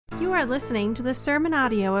You are listening to the sermon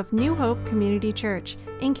audio of New Hope Community Church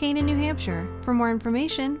in Canaan, New Hampshire. For more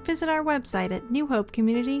information, visit our website at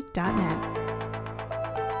newhopecommunity.net.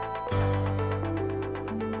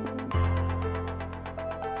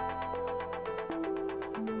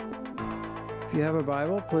 If you have a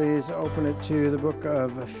Bible, please open it to the book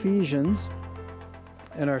of Ephesians.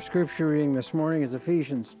 And our scripture reading this morning is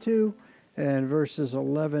Ephesians 2 and verses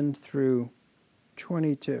 11 through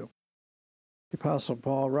 22. The Apostle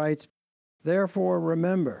Paul writes, "Therefore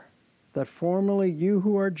remember that formerly you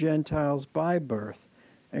who are Gentiles by birth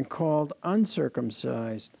and called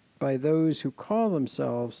uncircumcised by those who call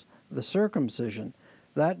themselves the circumcision,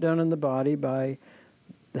 that done in the body by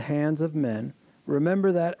the hands of men,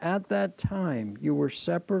 remember that at that time you were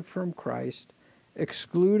separate from Christ,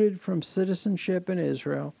 excluded from citizenship in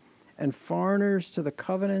Israel, and foreigners to the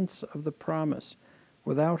covenants of the promise,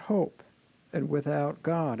 without hope and without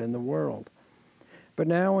God in the world. But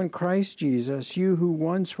now in Christ Jesus, you who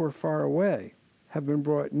once were far away have been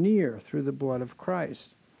brought near through the blood of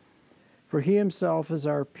Christ. For he himself is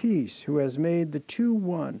our peace, who has made the two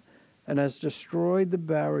one and has destroyed the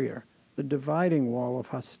barrier, the dividing wall of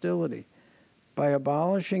hostility, by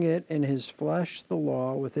abolishing it in his flesh, the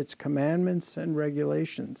law, with its commandments and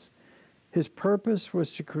regulations. His purpose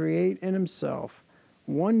was to create in himself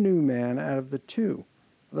one new man out of the two,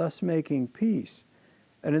 thus making peace,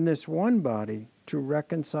 and in this one body to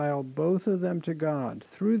reconcile both of them to God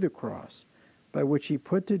through the cross, by which he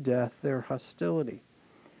put to death their hostility.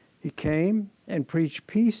 He came and preached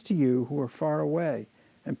peace to you who are far away,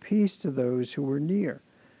 and peace to those who were near.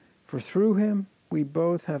 For through him we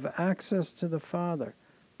both have access to the Father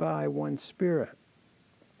by one Spirit.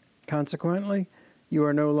 Consequently, you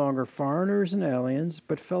are no longer foreigners and aliens,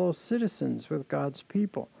 but fellow citizens with God's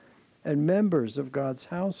people, and members of God's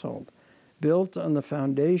household, built on the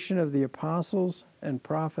foundation of the apostles and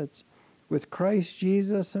prophets, with Christ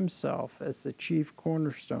Jesus himself as the chief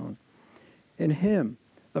cornerstone. In him,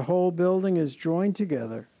 the whole building is joined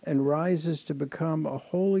together and rises to become a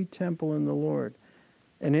holy temple in the Lord.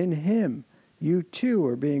 And in him, you too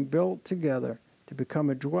are being built together to become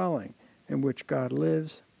a dwelling in which God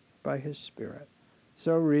lives by his Spirit."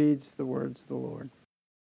 So reads the words of the Lord.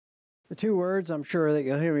 The two words I'm sure that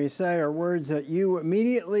you'll hear me say are words that you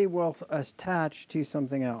immediately will attach to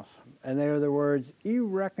something else, and they are the words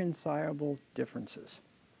irreconcilable differences.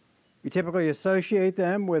 You typically associate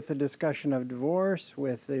them with the discussion of divorce,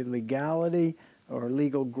 with the legality or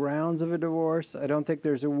legal grounds of a divorce. I don't think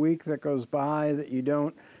there's a week that goes by that you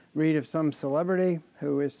don't read of some celebrity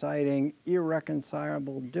who is citing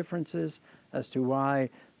irreconcilable differences as to why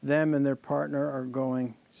them and their partner are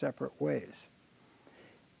going separate ways.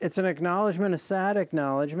 It's an acknowledgement, a sad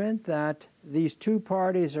acknowledgement, that these two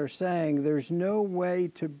parties are saying there's no way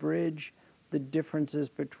to bridge the differences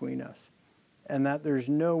between us, and that there's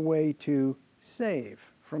no way to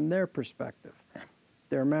save, from their perspective,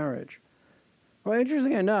 their marriage. Well,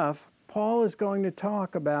 interesting enough, Paul is going to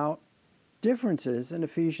talk about differences in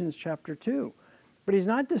Ephesians chapter 2. But he's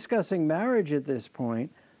not discussing marriage at this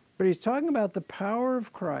point, but he's talking about the power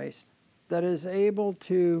of Christ that is able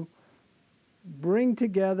to bring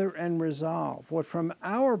together and resolve what from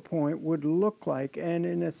our point would look like, and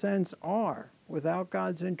in a sense are, without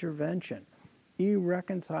God's intervention,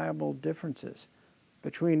 irreconcilable differences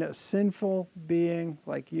between a sinful being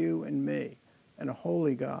like you and me and a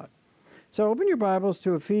holy God. So open your Bibles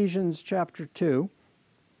to Ephesians chapter 2,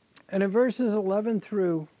 and in verses 11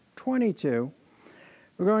 through 22,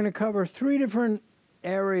 we're going to cover three different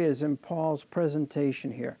areas in Paul's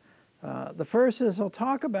presentation here. The first is he'll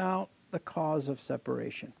talk about the cause of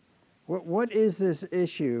separation. What is this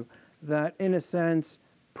issue that, in a sense,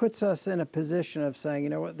 puts us in a position of saying, you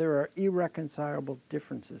know what, there are irreconcilable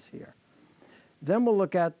differences here. Then we'll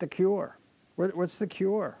look at the cure. What's the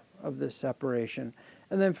cure of this separation?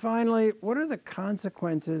 And then finally, what are the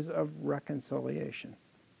consequences of reconciliation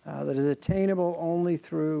that is attainable only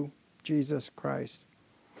through Jesus Christ?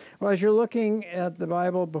 Well, as you're looking at the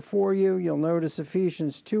Bible before you, you'll notice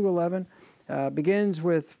Ephesians 2:11 begins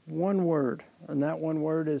with one word, and that one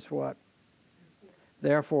word is what?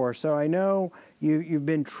 Therefore. So I know you've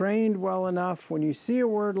been trained well enough. When you see a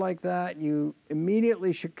word like that, you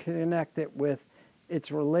immediately should connect it with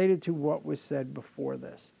it's related to what was said before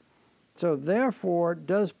this. So therefore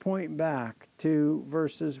does point back to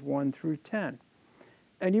verses 1 through 10.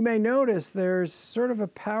 And you may notice there's sort of a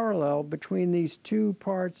parallel between these two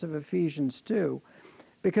parts of Ephesians 2,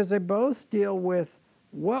 because they both deal with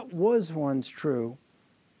what was once true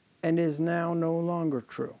and is now no longer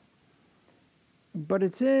true. But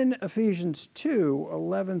it's in Ephesians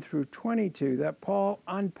 2:11 through 22 that Paul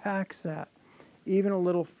unpacks that even a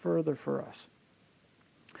little further for us.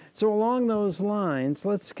 So along those lines,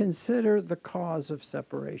 let's consider the cause of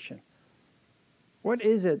separation. What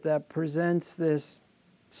is it that presents this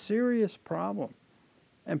serious problem?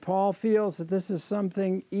 And Paul feels that this is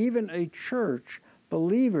something even a church,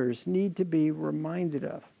 believers, need to be reminded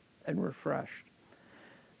of and refreshed.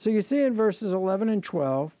 So you see in verses 11 and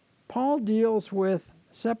 12, Paul deals with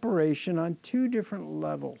separation on two different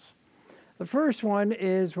levels. The first one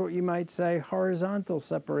is what you might say horizontal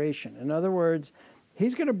separation. In other words,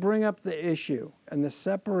 he's going to bring up the issue and the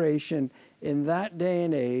separation in that day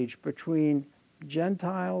and age between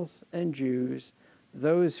Gentiles and Jews,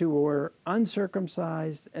 those who were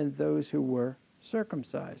uncircumcised and those who were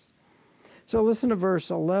circumcised. So listen to verse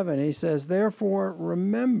 11. He says, "Therefore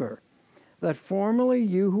remember that formerly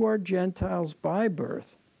you who are Gentiles by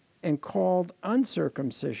birth and called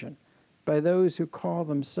uncircumcision by those who call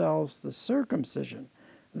themselves the circumcision,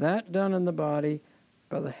 that done in the body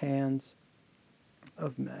by the hands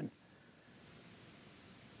of men."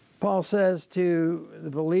 Paul says to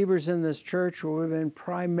the believers in this church who have been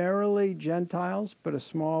primarily Gentiles, but a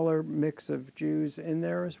smaller mix of Jews in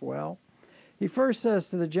there as well, he first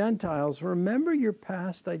says to the Gentiles, remember your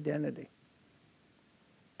past identity.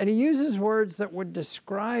 And he uses words that would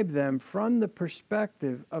describe them from the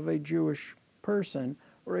perspective of a Jewish person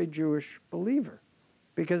or a Jewish believer.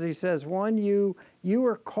 Because he says, one, you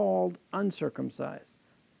are called uncircumcised.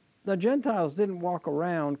 The Gentiles didn't walk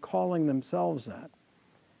around calling themselves that.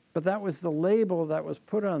 But that was the label that was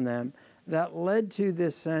put on them that led to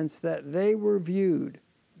this sense that they were viewed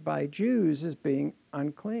by Jews as being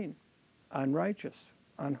unclean, unrighteous,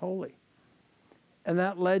 unholy. And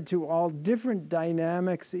that led to all different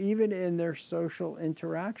dynamics, even in their social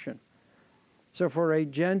interaction. So for a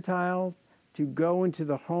Gentile to go into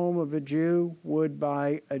the home of a Jew would,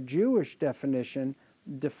 by a Jewish definition,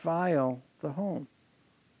 defile the home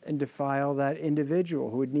and defile that individual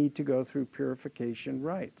who would need to go through purification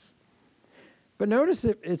rites. But notice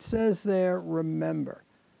it says there, remember.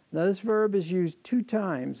 Now this verb is used 2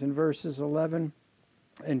 times in verses 11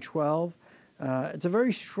 and 12. It's a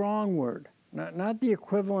very strong word, not the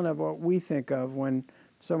equivalent of what we think of when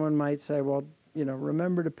someone might say, well,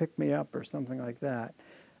 remember to pick me up or something like that.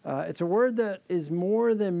 It's a word that is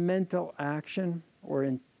more than mental action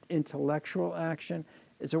or intellectual action.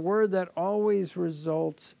 It's a word that always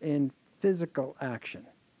results in physical action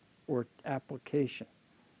or application.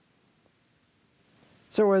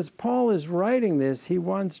 So as Paul is writing this, he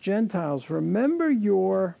wants Gentiles, remember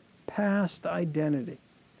your past identity.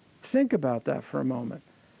 Think about that for a moment.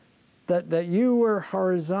 That you were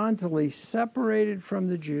horizontally separated from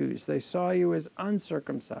the Jews. They saw you as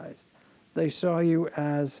uncircumcised. They saw you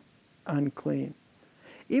as unclean.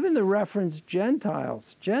 Even the reference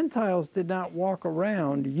Gentiles did not walk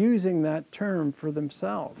around using that term for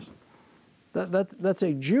themselves. That's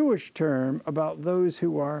a Jewish term about those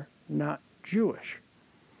who are not Jewish.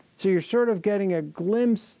 So you're sort of getting a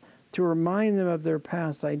glimpse to remind them of their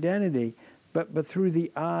past identity, but through the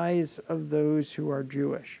eyes of those who are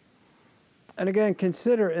Jewish. And again,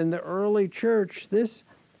 consider in the early church, this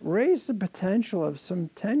raised the potential of some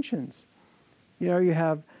tensions. You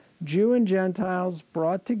have Jew and Gentiles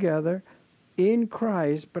brought together in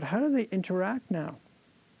Christ, but how do they interact now?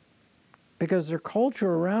 Because their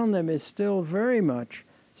culture around them is still very much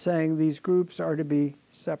saying these groups are to be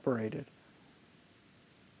separated.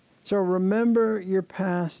 So remember your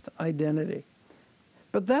past identity.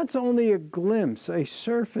 But that's only a glimpse, a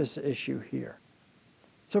surface issue here.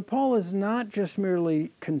 So Paul is not just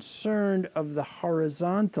merely concerned of the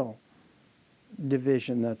horizontal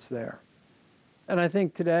division that's there. And I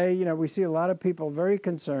think today, we see a lot of people very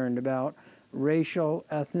concerned about racial,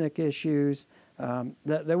 ethnic issues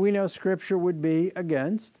that we know Scripture would be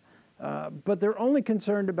against, but they're only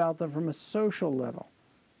concerned about them from a social level,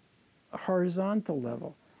 a horizontal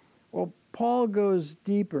level. Well, Paul goes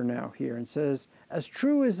deeper now here and says, as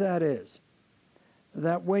true as that is,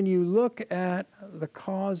 that when you look at the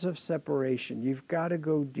cause of separation, you've got to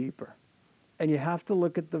go deeper. And you have to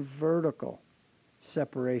look at the vertical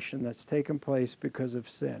separation that's taken place because of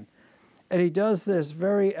sin. And he does this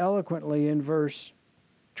very eloquently in verse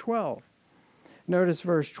 12. Notice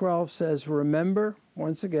verse 12 says, remember,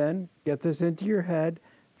 once again, get this into your head,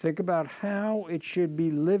 think about how it should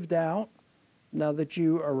be lived out now that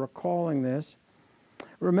you are recalling this.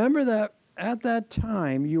 Remember that at that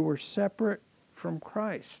time you were separate from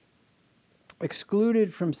Christ,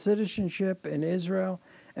 excluded from citizenship in Israel,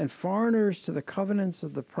 and foreigners to the covenants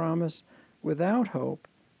of the promise, without hope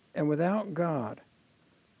and without God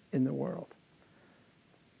in the world.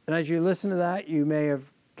 And as you listen to that, you may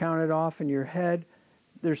have counted off in your head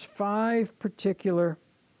there's 5 particular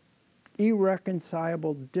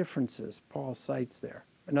irreconcilable differences Paul cites there.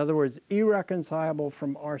 In other words, irreconcilable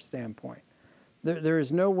from our standpoint. There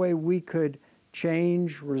is no way we could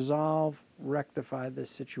change, resolve, rectify this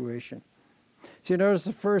situation. So you notice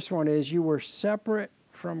the first one is you were separate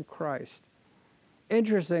from Christ.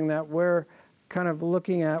 Interesting that we're kind of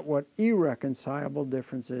looking at what irreconcilable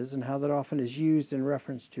difference is and how that often is used in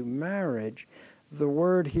reference to marriage. The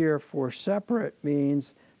word here for separate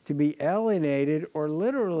means to be alienated or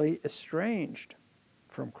literally estranged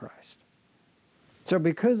from Christ. So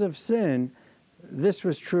because of sin, this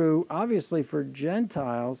was true obviously for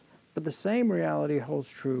Gentiles, but the same reality holds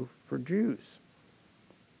true for Jews.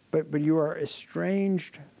 But you are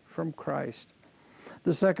estranged from Christ.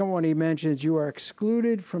 The second one he mentions, you are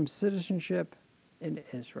excluded from citizenship in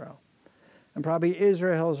Israel. And probably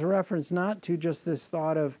Israel is a reference not to just this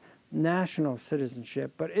thought of national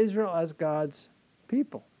citizenship, but Israel as God's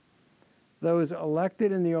people. Those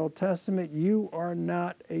elected in the Old Testament, you are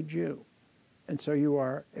not a Jew, and so you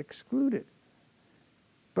are excluded.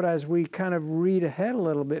 But as we kind of read ahead a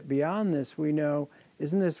little bit beyond this, we know,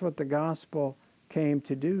 isn't this what the gospel came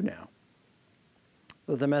to do now?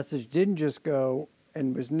 That the message didn't just go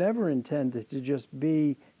and was never intended to just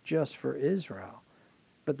be just for Israel,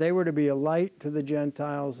 but they were to be a light to the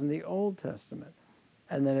Gentiles in the Old Testament.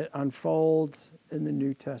 And then it unfolds in the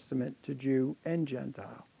New Testament to Jew and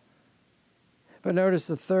Gentile. But notice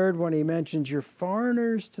the third one he mentions, you're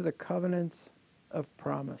foreigners to the covenants of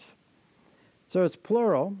promise. So it's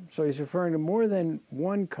plural, so he's referring to more than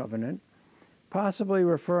one covenant, possibly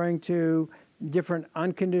referring to different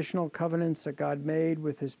unconditional covenants that God made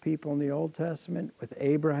with his people in the Old Testament, with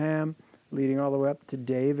Abraham, leading all the way up to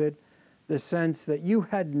David, the sense that you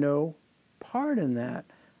had no part in that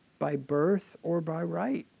by birth or by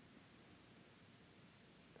right.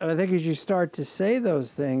 And I think as you start to say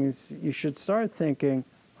those things, you should start thinking,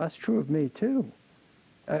 that's true of me too.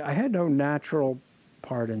 I had no natural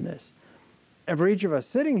part in this. And for each of us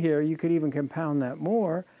sitting here, you could even compound that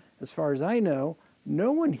more. As far as I know,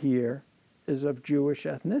 no one here is of Jewish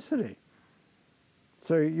ethnicity.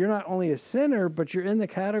 So you're not only a sinner, but you're in the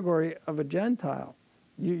category of a Gentile.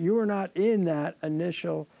 You are not in that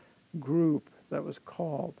initial group that was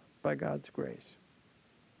called by God's grace.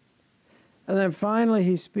 And then finally,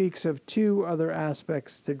 he speaks of 2 other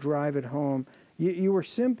aspects to drive it home. You were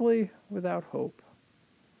simply without hope.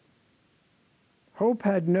 Hope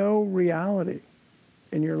had no reality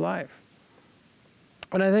in your life.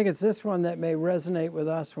 And I think it's this one that may resonate with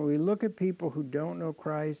us when we look at people who don't know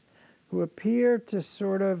Christ, who appear to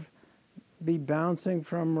sort of be bouncing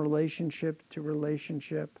from relationship to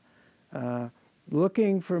relationship,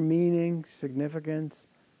 looking for meaning, significance.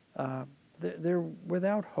 They're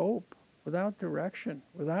without hope, without direction,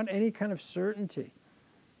 without any kind of certainty,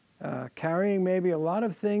 carrying maybe a lot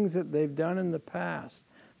of things that they've done in the past,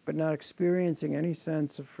 but not experiencing any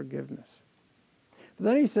sense of forgiveness. But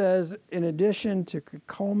then he says, in addition to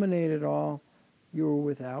culminate it all, you were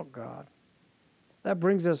without God. That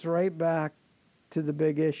brings us right back to the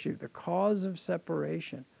big issue. The cause of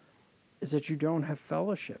separation is that you don't have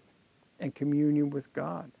fellowship and communion with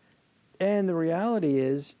God. And the reality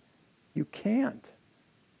is, you can't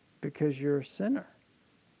because you're a sinner.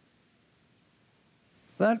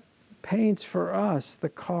 That paints for us the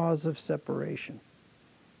cause of separation.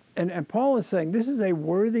 And Paul is saying this is a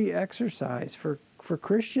worthy exercise for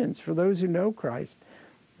Christians, for those who know Christ.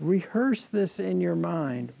 Rehearse this in your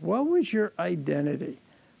mind. What was your identity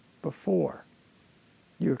before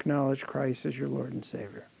you acknowledged Christ as your Lord and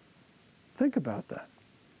Savior? Think about that.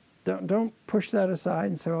 Don't push that aside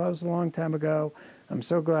and say, well, that was a long time ago. I'm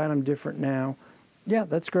so glad I'm different now. Yeah,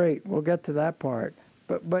 that's great. We'll get to that part.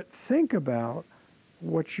 But think about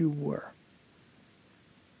what you were.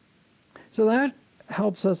 So that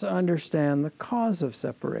helps us understand the cause of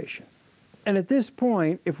separation. And at this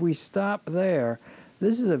point, if we stop there,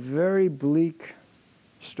 this is a very bleak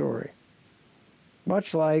story.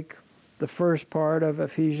 Much like the first part of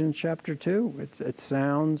Ephesians chapter 2. It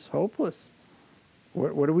sounds hopeless.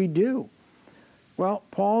 What do we do? Well,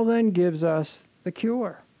 Paul then gives us the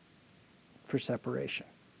cure for separation.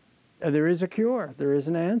 And there is a cure. There is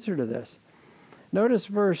an answer to this. Notice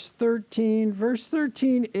verse 13. Verse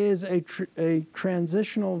 13 is a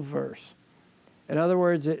transitional verse. In other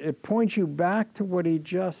words, it points you back to what he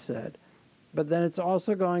just said, but then it's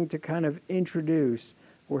also going to kind of introduce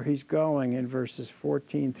where he's going in verses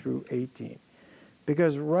 14 through 18.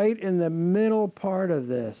 Because right in the middle part of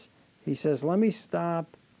this, he says, let me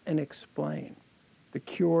stop and explain the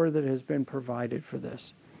cure that has been provided for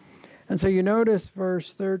this. And so you notice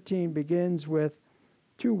verse 13 begins with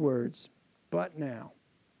 2 words, but now.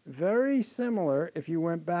 Very similar if you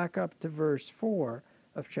went back up to verse 4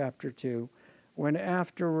 of chapter 2, when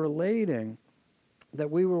after relating that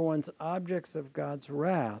we were once objects of God's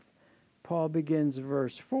wrath, Paul begins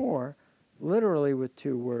verse 4 literally with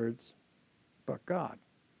two words, but God.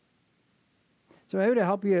 So maybe to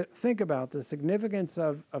help you think about the significance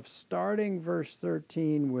of starting verse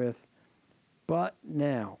 13 with, but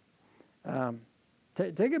now.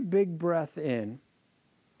 Take a big breath in,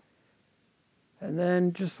 and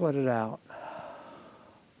then just let it out.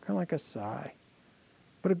 Kind of like a sigh.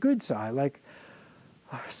 But a good sigh, like,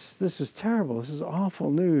 oh, this was terrible, this is awful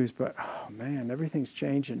news, but oh man, everything's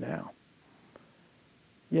changing now.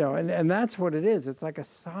 You know, and that's what it is. It's like a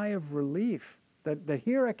sigh of relief that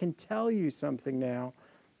here I can tell you something now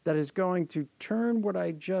that is going to turn what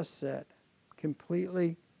I just said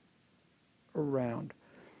completely around.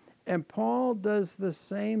 And Paul does the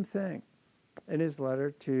same thing in his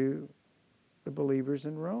letter to the believers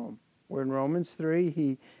in Rome, where in Romans 3,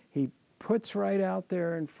 he puts right out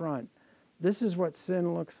there in front, this is what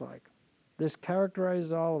sin looks like. This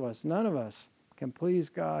characterizes all of us. None of us can please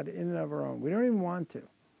God in and of our own. We don't even want to.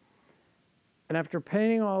 And after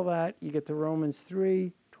painting all that, you get to Romans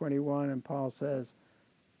 3:21, and Paul says,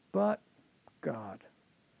 but God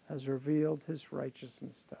has revealed his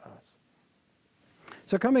righteousness to us.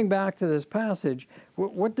 So coming back to this passage,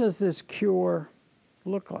 what does this cure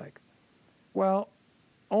look like? Well,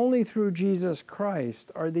 only through Jesus Christ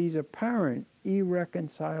are these apparent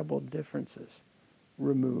irreconcilable differences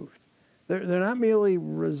removed. They're not merely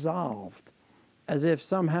resolved as if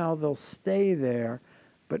somehow they'll stay there,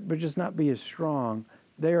 but just not be as strong.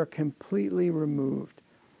 They are completely removed.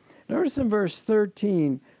 Notice in verse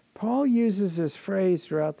 13, Paul uses this phrase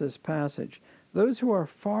throughout this passage. Those who are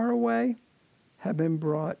far away have been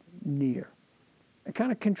brought near. It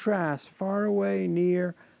kind of contrasts far away,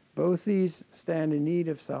 near. Both these stand in need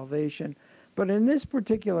of salvation. But in this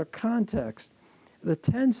particular context, the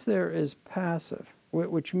tense there is passive,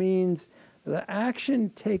 which means the action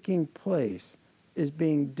taking place is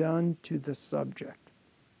being done to the subject.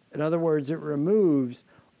 In other words, it removes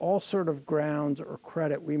all sort of grounds or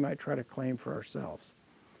credit we might try to claim for ourselves.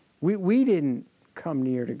 We didn't come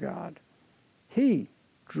near to God. He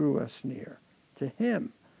drew us near to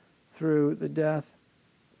him through the death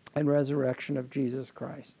and resurrection of Jesus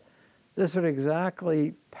Christ. This would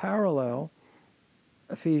exactly parallel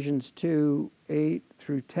Ephesians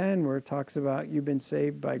 2:8-10, where it talks about you've been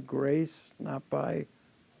saved by grace, not by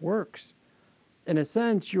works. In a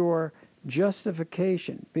sense, your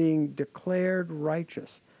justification, being declared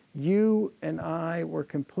righteous, you and I were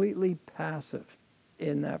completely passive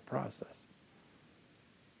in that process.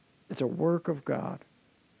 It's a work of God.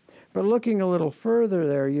 But looking a little further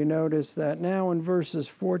there, you notice that now in verses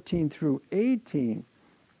 14-18,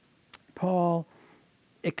 Paul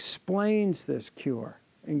explains this cure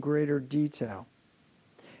in greater detail.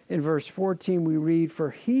 In verse 14 we read,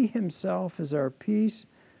 for he himself is our peace,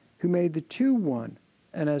 who made the two one,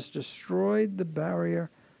 and has destroyed the barrier,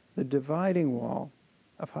 the dividing wall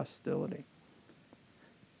of hostility.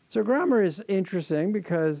 So grammar is interesting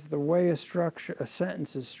because the way a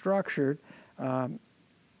sentence is structured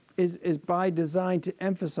is by design to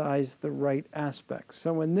emphasize the right aspects.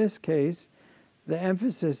 So in this case, the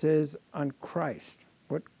emphasis is on Christ,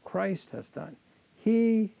 what Christ has done.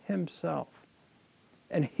 He himself.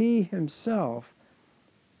 And he himself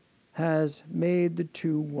has made the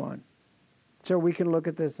two one. So we can look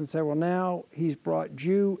at this and say, well, now he's brought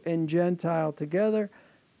Jew and Gentile together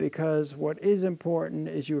because what is important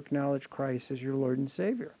is you acknowledge Christ as your Lord and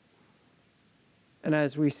Savior. And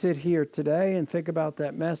as we sit here today and think about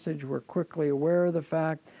that message, we're quickly aware of the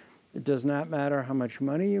fact it does not matter how much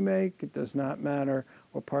money you make. It does not matter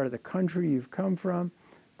what part of the country you've come from.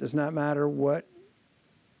 It does not matter what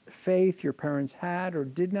faith your parents had or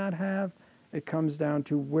did not have. It comes down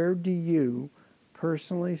to where do you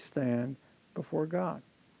personally stand before God.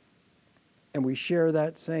 And we share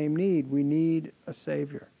that same need. We need a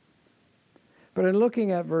Savior. But in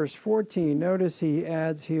looking at verse 14, notice he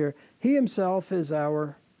adds here, he himself is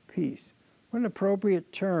our peace. What an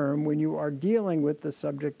appropriate term when you are dealing with the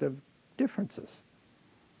subject of differences.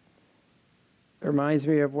 It reminds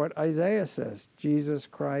me of what Isaiah says. Jesus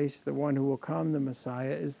Christ, the one who will come, the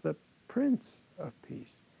Messiah, is the Prince of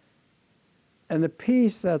Peace. And the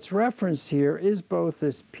peace that's referenced here is both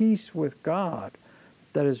this peace with God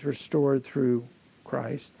that is restored through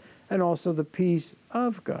Christ, and also the peace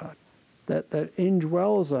of God that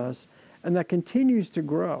indwells us and that continues to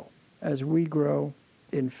grow as we grow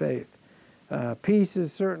in faith. Peace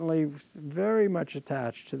is certainly very much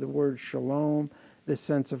attached to the word shalom, this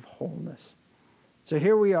sense of wholeness. So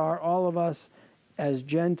here we are, all of us as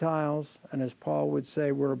Gentiles, and as Paul would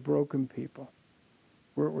say, we're a broken people.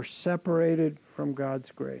 We're separated from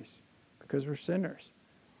God's grace because we're sinners.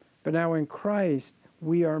 But now in Christ,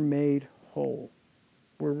 we are made whole.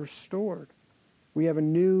 We're restored. We have a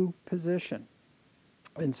new position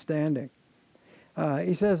and standing.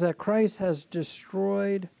 He says that Christ has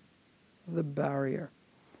destroyed the barrier.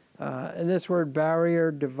 And this word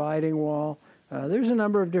barrier, dividing wall, there's a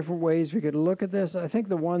number of different ways we could look at this. I think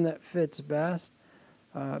the one that fits best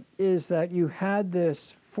is that you had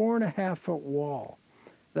this 4.5-foot wall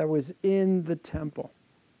that was in the temple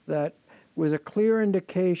that was a clear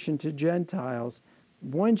indication to Gentiles.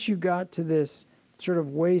 Once you got to this sort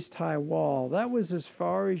of waist-high wall, that was as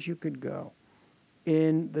far as you could go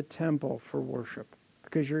in the temple for worship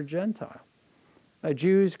because you're a Gentile.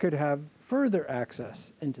 Jews could have further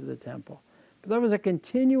access into the temple. But that was a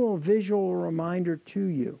continual visual reminder to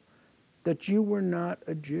you that you were not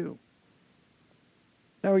a Jew.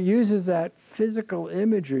 Now it uses that physical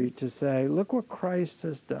imagery to say, look what Christ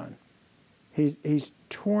has done. He's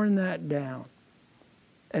torn that down.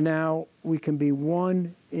 And now we can be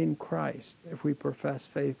one in Christ if we profess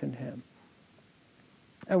faith in him.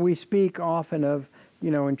 And we speak often of,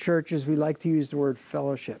 in churches we like to use the word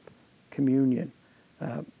fellowship, communion.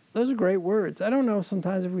 Those are great words. I don't know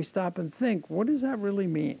sometimes if we stop and think, what does that really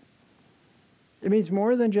mean? It means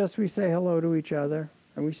more than just we say hello to each other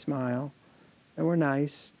and we smile and we're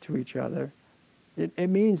nice to each other. It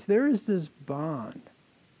means there is this bond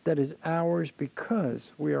that is ours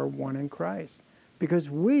because we are one in Christ, because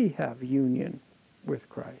we have union with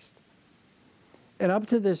Christ. And up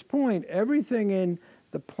to this point, everything in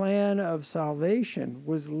the plan of salvation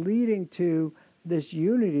was leading to this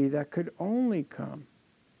unity that could only come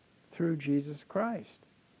through Jesus Christ.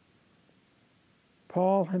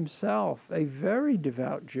 Paul himself, a very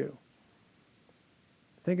devout Jew.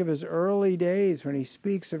 Think of his early days when he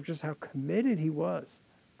speaks of just how committed he was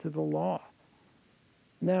to the law.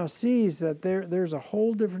 Now sees that there's a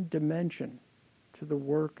whole different dimension to the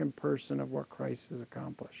work and person of what Christ has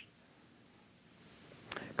accomplished.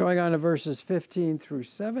 Going on to verses 15 through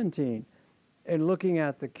 17, and looking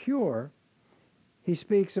at the cure, he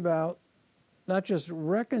speaks about not just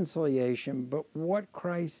reconciliation, but what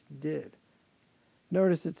Christ did.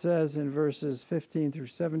 Notice it says in verses 15 through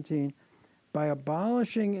 17, by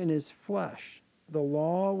abolishing in his flesh the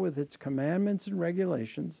law with its commandments and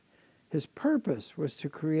regulations, his purpose was to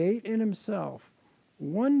create in himself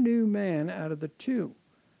one new man out of the two,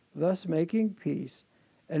 thus making peace,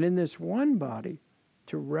 and in this one body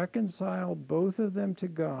to reconcile both of them to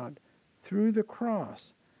God through the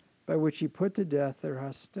cross, by which he put to death their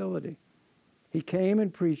hostility. He came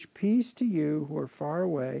and preached peace to you who are far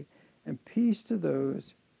away, and peace to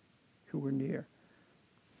those who were near.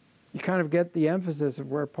 You kind of get the emphasis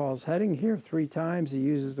of where Paul's heading here. 3 times he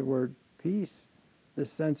uses the word peace, this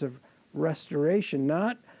sense of restoration,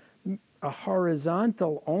 not a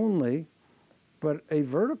horizontal only, but a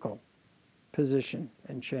vertical position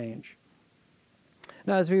and change.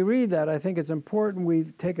 Now, as we read that, I think it's important we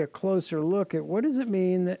take a closer look at what does it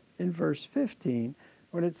mean that in verse 15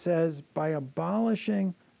 when it says, by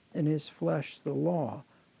abolishing in his flesh the law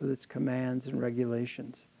with its commands and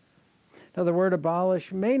regulations. Now, the word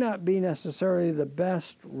abolish may not be necessarily the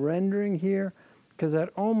best rendering here, because that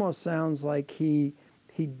almost sounds like he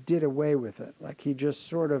did away with it, like he just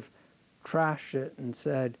sort of trashed it and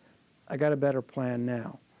said, I got a better plan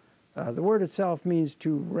now. The word itself means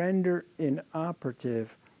to render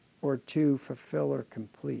inoperative or to fulfill or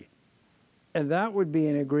complete. And that would be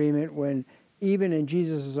an agreement when, even in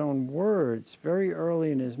Jesus' own words, very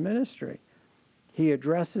early in his ministry, he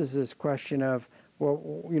addresses this question of, well,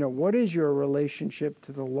 what is your relationship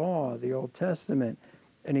to the law, the Old Testament?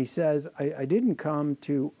 And he says, I didn't come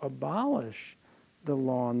to abolish the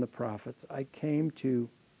law and the prophets. I came to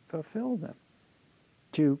fulfill them,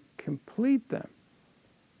 to complete them.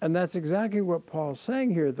 And that's exactly what Paul's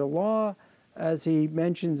saying here. The law, as he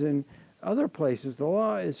mentions in other places, the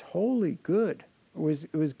law is wholly good.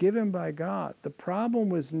 It was given by God. The problem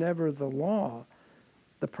was never the law.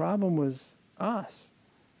 The problem was us.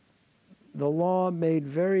 The law made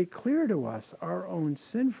very clear to us our own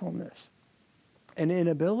sinfulness and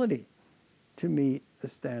inability to meet the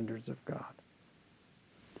standards of God.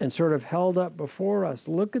 And sort of held up before us,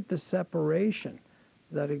 look at the separation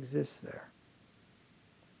that exists there.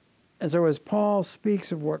 And so as Paul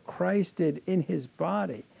speaks of what Christ did in his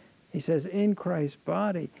body, he says in Christ's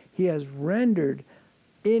body, he has rendered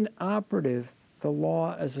inoperative the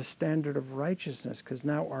law as a standard of righteousness, because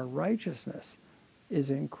now our righteousness is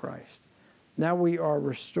in Christ. Now we are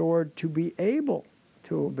restored to be able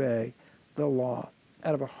to obey the law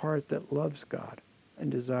out of a heart that loves God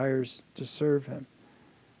and desires to serve him.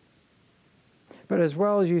 But as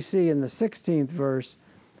well as you see in the 16th verse,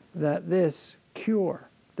 that this cure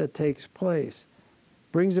that takes place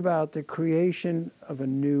brings about the creation of a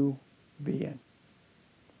new being.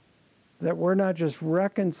 That we're not just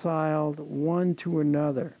reconciled one to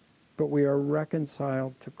another, but we are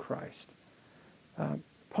reconciled to Christ.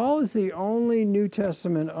 Paul is the only New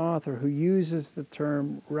Testament author who uses the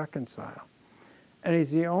term reconcile. And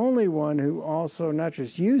he's the only one who also not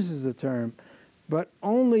just uses the term, but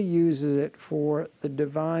only uses it for the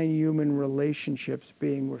divine human relationships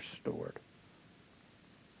being restored.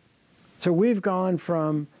 So we've gone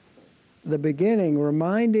from the beginning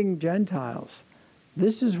reminding Gentiles,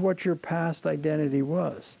 this is what your past identity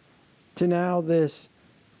was, to now this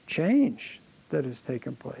change that has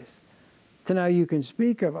taken place. To now you can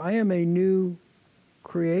speak of, I am a new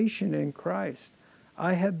creation in Christ.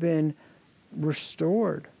 I have been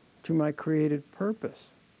restored to my created purpose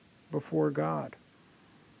before God.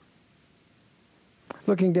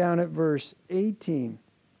 Looking down at verse 18,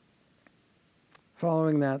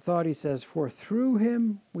 following that thought, he says, for through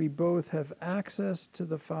him we both have access to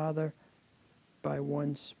the Father by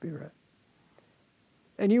one Spirit.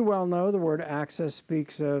 And you well know the word access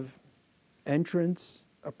speaks of entrance,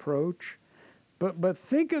 approach. But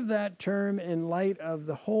think of that term in light of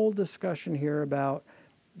the whole discussion here about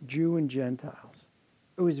Jew and Gentiles.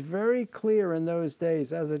 It was very clear in those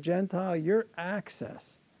days, as a Gentile, your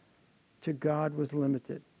access to God was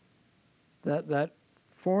limited. That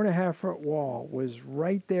 4.5-foot wall was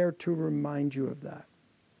right there to remind you of that.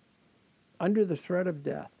 Under the threat of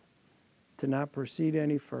death, to not proceed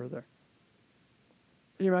any further.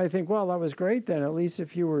 You might think, well, that was great then. At least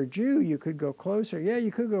if you were a Jew, you could go closer. Yeah,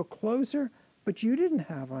 you could go closer, but you didn't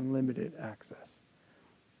have unlimited access.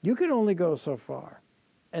 You could only go so far.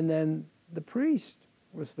 And then the priest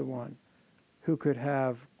was the one who could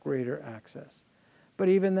have greater access. But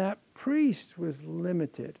even that priest was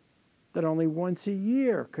limited, that only once a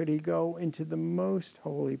year could he go into the most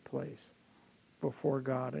holy place before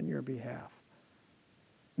God on your behalf.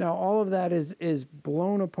 Now, all of that is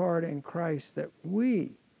blown apart in Christ, that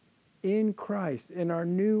we, in Christ, in our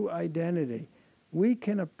new identity, we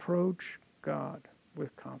can approach God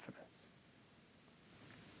with confidence.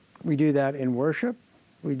 We do that in worship.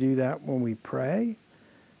 We do that when we pray.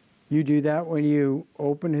 You do that when you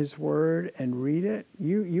open his word and read it.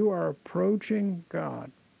 You are approaching God,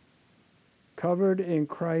 covered in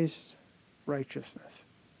Christ's righteousness.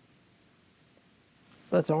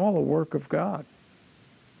 That's all the work of God.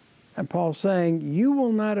 And Paul's saying, you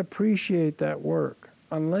will not appreciate that work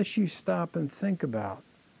unless you stop and think about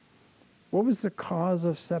what was the cause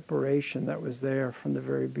of separation that was there from the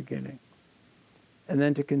very beginning. And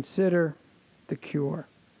then to consider the cure.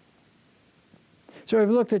 So we've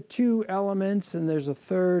looked at two elements, and there's a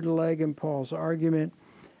third leg in Paul's argument,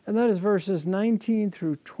 and that is verses 19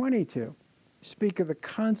 through 22. Speak of the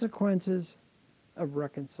consequences of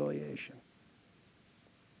reconciliation.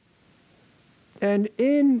 And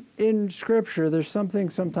in Scripture, there's something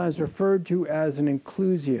sometimes referred to as an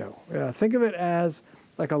inclusio. Think of it as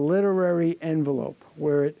like a literary envelope,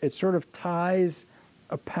 where it sort of ties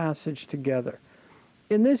a passage together.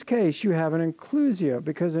 In this case, you have an inclusio,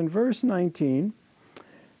 because in verse 19,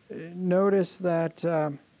 notice that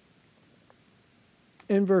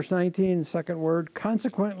in verse 19, the second word,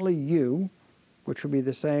 consequently you, which would be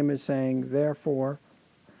the same as saying therefore,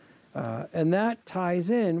 and that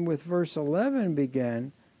ties in with verse 11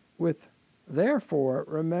 began with therefore,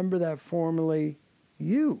 remember that formerly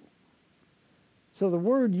you. So the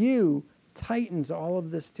word you tightens all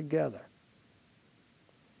of this together.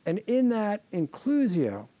 And in that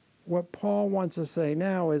inclusio, what Paul wants to say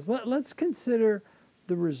now is let's consider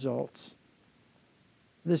the results.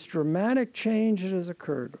 This dramatic change that has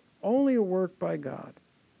occurred, only a work by God,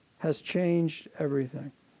 has changed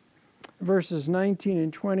everything. Verses 19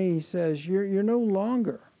 and 20, he says, you're no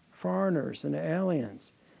longer foreigners and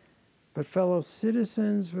aliens, but fellow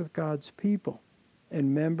citizens with God's people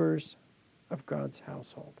and members of God's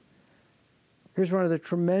household. Here's one of the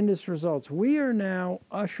tremendous results. We are now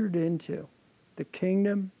ushered into the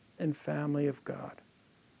kingdom and family of God.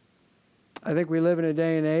 I think we live in a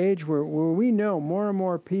day and age where we know more and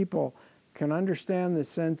more people can understand the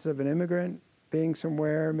sense of an immigrant being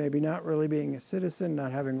somewhere, maybe not really being a citizen,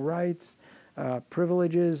 not having rights,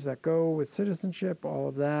 privileges that go with citizenship, all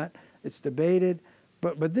of that. It's debated.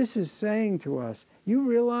 But this is saying to us, you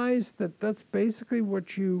realize that that's basically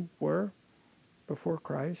what you were before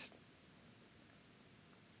Christ?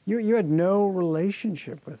 You had no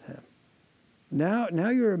relationship with him. Now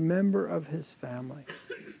you're a member of his family.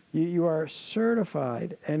 You are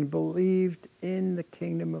certified and believed in the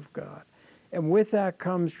kingdom of God. And with that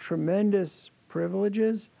comes tremendous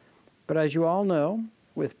privileges. But as you all know,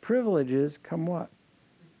 with privileges come what?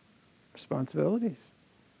 Responsibilities.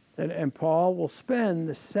 And Paul will spend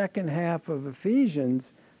the second half of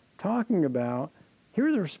Ephesians talking about, here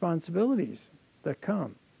are the responsibilities that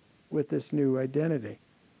come with this new identity.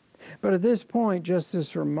 But at this point, just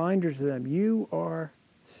this reminder to them, you are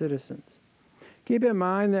citizens. Keep in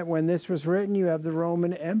mind that when this was written, you have the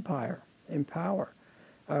Roman Empire in power.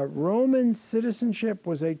 Roman citizenship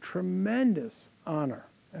was a tremendous honor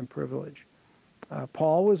and privilege.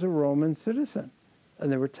 Paul was a Roman citizen,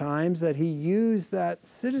 and there were times that he used that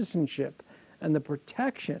citizenship and the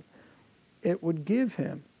protection it would give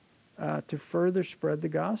him to further spread the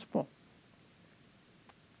gospel.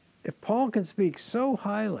 If Paul can speak so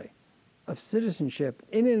highly of citizenship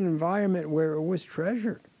in an environment where it was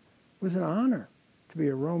treasured, it was an honor to be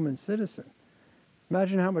a Roman citizen.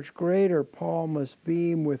 Imagine how much greater Paul must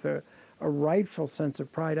beam with a rightful sense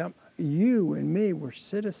of pride. You and me were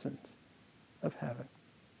citizens of heaven.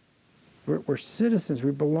 We're citizens.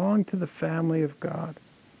 We belong to the family of God.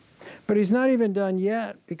 But he's not even done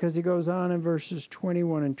yet, because he goes on in verses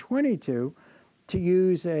 21 and 22 to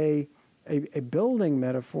use a building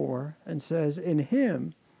metaphor and says, in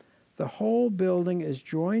him the whole building is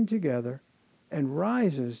joined together and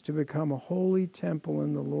rises to become a holy temple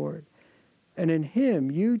in the Lord. And in him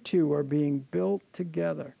you two are being built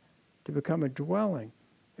together to become a dwelling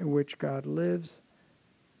in which God lives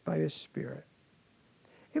by his Spirit.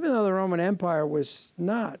 Even though the Roman Empire was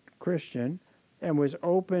not Christian and was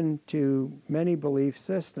open to many belief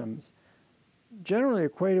systems, generally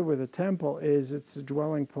equated with a temple is it's a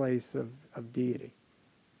dwelling place of deity.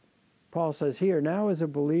 Paul says here, now as a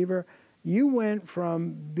believer, you went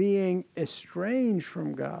from being estranged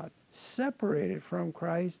from God, separated from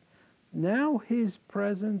Christ. Now his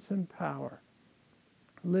presence and power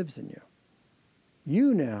lives in you.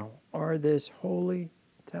 You now are this holy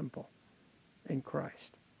temple in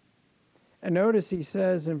Christ. And notice he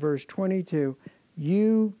says in verse 22,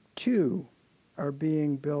 you too are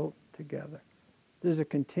being built together. This is a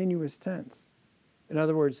continuous tense. In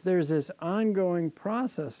other words, there's this ongoing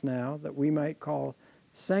process now that we might call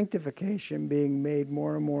sanctification, being made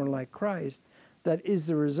more and more like Christ, that is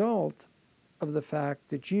the result of the fact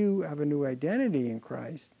that you have a new identity in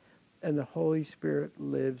Christ and the Holy Spirit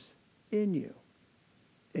lives in you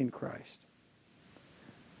in Christ.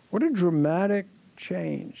 What a dramatic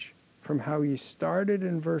change from how he started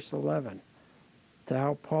in verse 11 to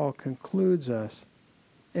how Paul concludes us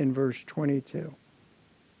in verse 22.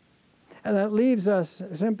 And that leaves us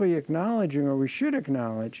simply acknowledging, or we should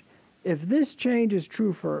acknowledge, if this change is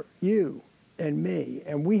true for you and me,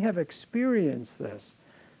 and we have experienced this,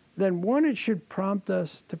 then one, it should prompt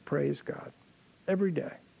us to praise God every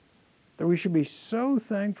day. That we should be so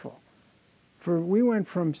thankful, for we went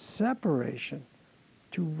from separation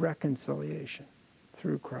to reconciliation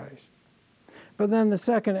through Christ. But then the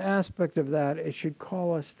second aspect of that, it should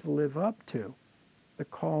call us to live up to the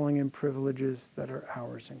calling and privileges that are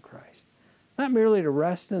ours in Christ. Not merely to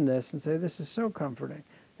rest in this and say, this is so comforting,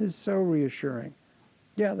 this is so reassuring.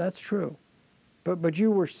 Yeah, that's true. But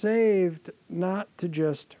you were saved not to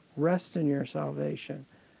just rest in your salvation,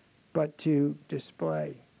 but to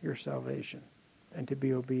display your salvation and to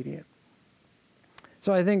be obedient.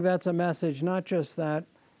 So I think that's a message, not just that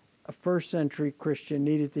a first century Christian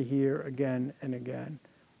needed to hear again and again.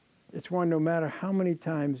 It's one, no matter how many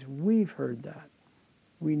times we've heard that,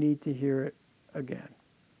 we need to hear it again.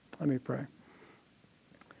 Let me pray.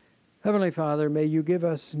 Heavenly Father, may you give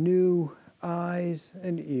us new eyes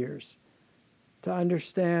and ears to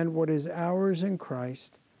understand what is ours in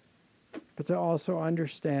Christ, but to also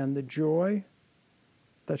understand the joy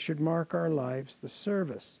that should mark our lives, the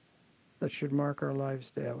service that should mark our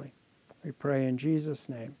lives daily. We pray in Jesus'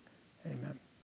 name. Amen.